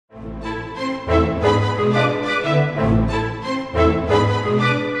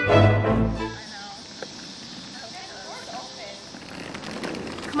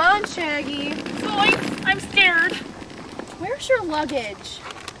luggage.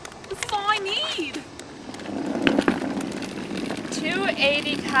 This is all I need.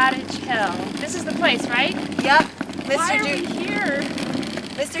 280 Cottage Hill. This is the place, right? Yep. Why are we here?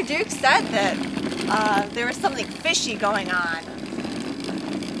 Mr. Duke said that there was something fishy going on.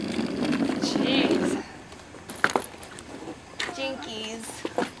 Jeez. Jinkies.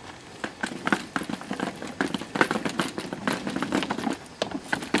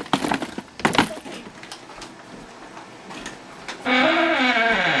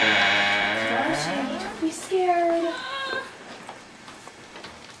 Don't be scared.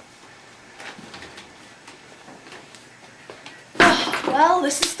 Well,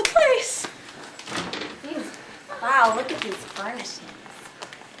 this is the place. Wow, look at these furnishings.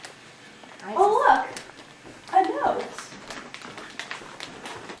 Oh, look. A note.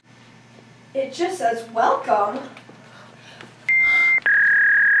 It just says welcome.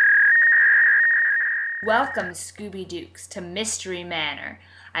 Welcome, Scooby Dukes, to Mystery Manor.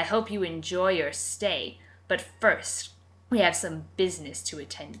 I hope you enjoy your stay, but first, we have some business to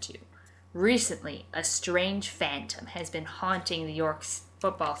attend to. Recently, a strange phantom has been haunting the York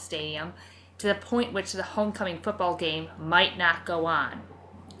football stadium to the point which the homecoming football game might not go on.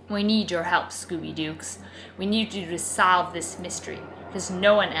 We need your help, Scooby Dukes. We need you to solve this mystery, because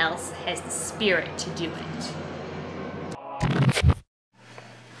no one else has the spirit to do it.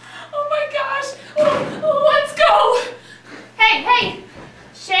 Oh my gosh! Oh, let's go! Hey!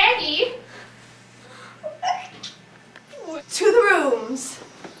 Shaggy! To the rooms.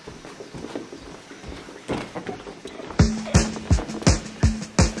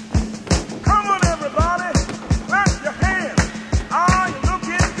 Come on, everybody, clap your hands. Ah, you're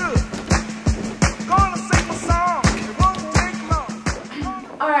looking good. Gonna sing a song. It won't take long.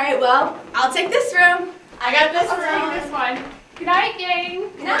 All right, well, I'll take this room. I got this room. I'll take this one. Good night, gang.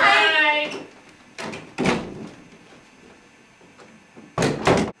 Good night.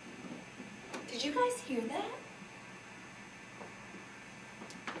 Did you guys hear that?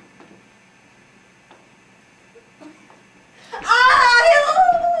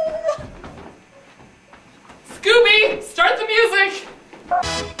 Scooby, start the music!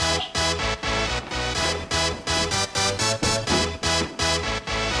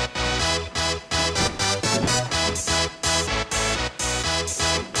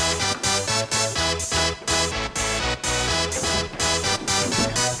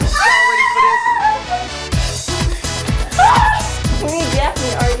 We need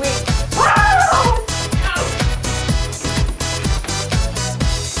Daphne, are we?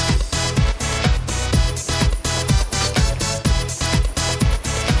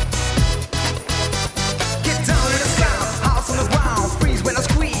 Get down to the sound, house on the ground, freeze when I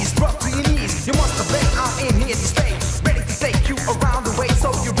squeeze, drop to your knees. You must have been I'm in here to stay, ready to take you around the way,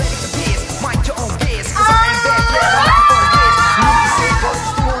 so you're ready for this. Mind your own biz, 'cause I ain't back yet. I'm looking for this. You need to say what's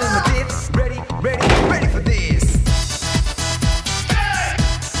still in the dip. Ready for this.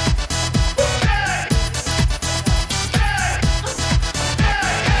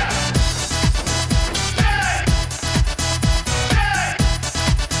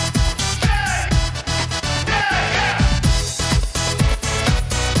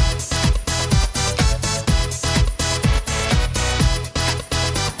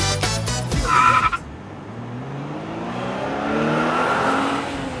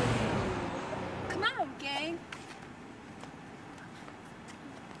 Come on, gang.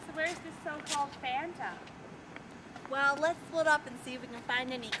 So where's this so-called phantom? Well, let's split up and see if we can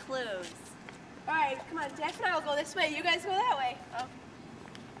find any clues. All right, come on. Dash and I will go this way. You guys go that way.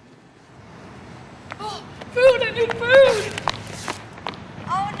 Oh, food! I need food!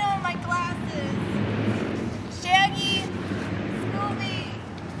 Oh no, my glasses. Shaggy, Scooby.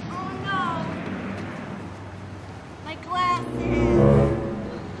 Oh no. My glasses.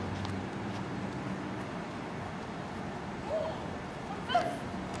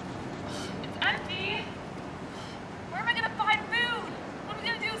 It's empty! Where am I gonna find food? What are we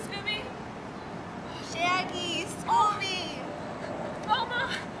gonna do, Scooby? Shaggy, Scooby.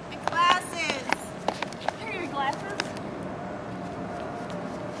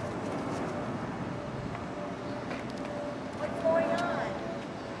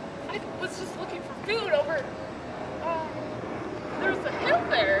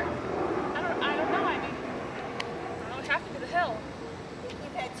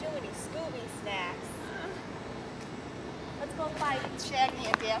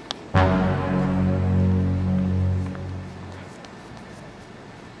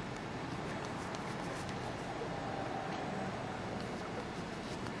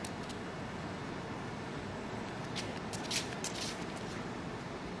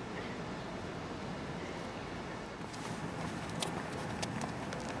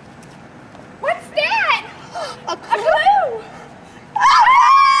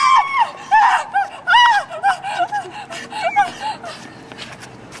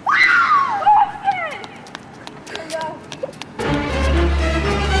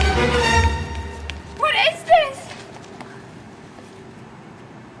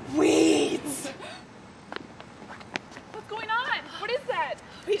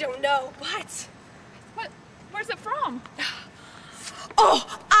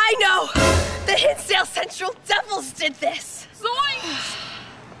 I know! The Hinsdale Central Devils did this! Zoinks!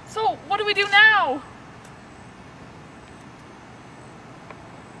 So, what do we do now?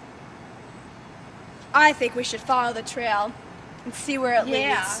 I think we should follow the trail and see where it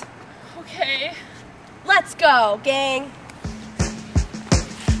leads. Okay. Let's go, gang!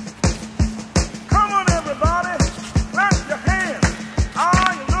 Come on, everybody, clap your hands.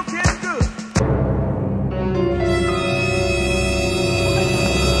 Ah, you're looking good.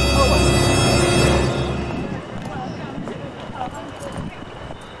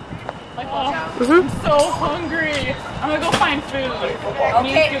 I'm so hungry. I'm gonna go find food.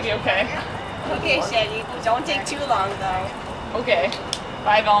 Me and Scooby, okay? Okay, Shaggy. Don't take too long, though. Okay.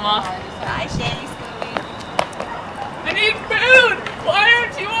 Bye, Velma. Bye, Shaggy, Scooby. I need food! Why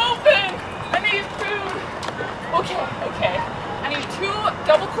aren't you open? I need food. Okay. I need 2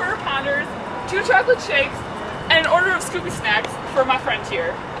 double quarter pounders, 2 chocolate shakes, and an order of Scooby snacks for my friend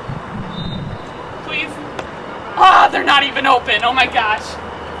here. Please? Ah, they're not even open. Oh my gosh.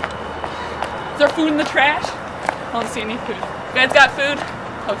 Is there food in the trash? I don't see any food. You guys got food?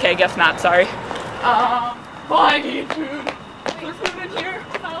 Okay, guess not, sorry. I need food. Is there food in here?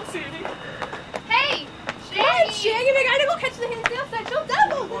 I don't see any. Hey! Come on, Shaggy, we gotta go catch the Hinsdale Central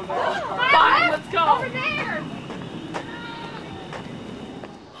Devils! Let's go! Fine, let's go. Over there!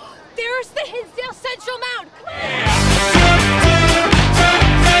 There's the Hinsdale Central Mound! Come on!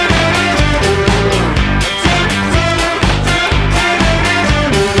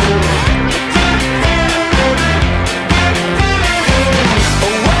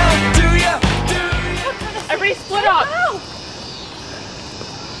 Everybody split up.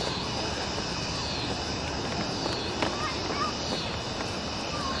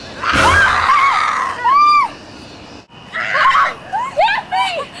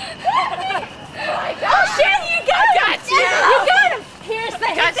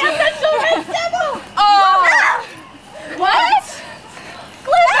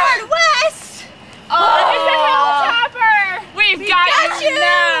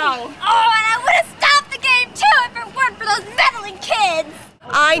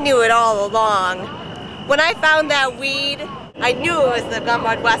 I knew it all along. When I found that weed, I knew it was the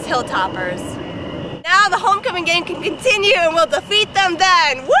Gumbard West Hilltoppers. Now the homecoming game can continue and we'll defeat them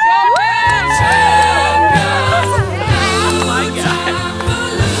then. Woo! Oh my God.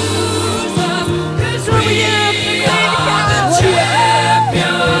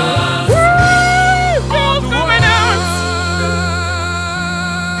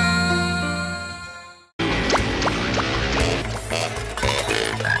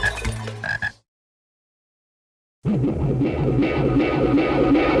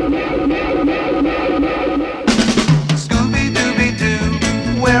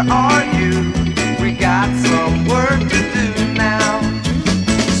 Scooby-Dooby-Doo, where are you? We got some work to do now.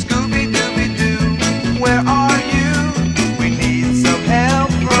 Scooby-Dooby-Doo, where are you? We need some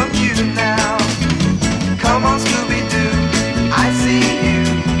help from you now. Come on, Scooby-Doo, I see you,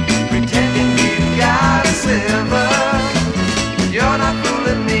 pretending you got a silver. You're not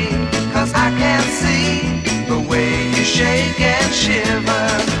fooling me, 'cause I can see the way you shake and shiver.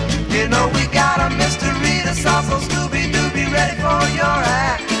 You know we got a mystery to solve, so Scooby-Doo, be ready for your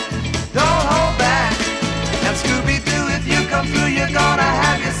act. Don't hold back. And Scooby-Doo, if you come through, you're gonna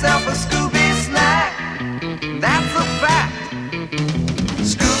have yourself a Scooby snack. That's a fact.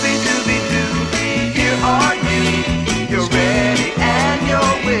 Scooby-Dooby-Doo, here are you. You're ready and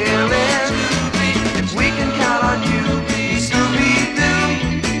you're willing. If we can count on you,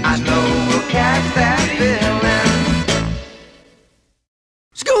 Scooby-Doo, I know we'll catch that villain.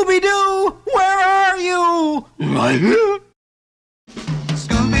 Scooby-Doo, where are you?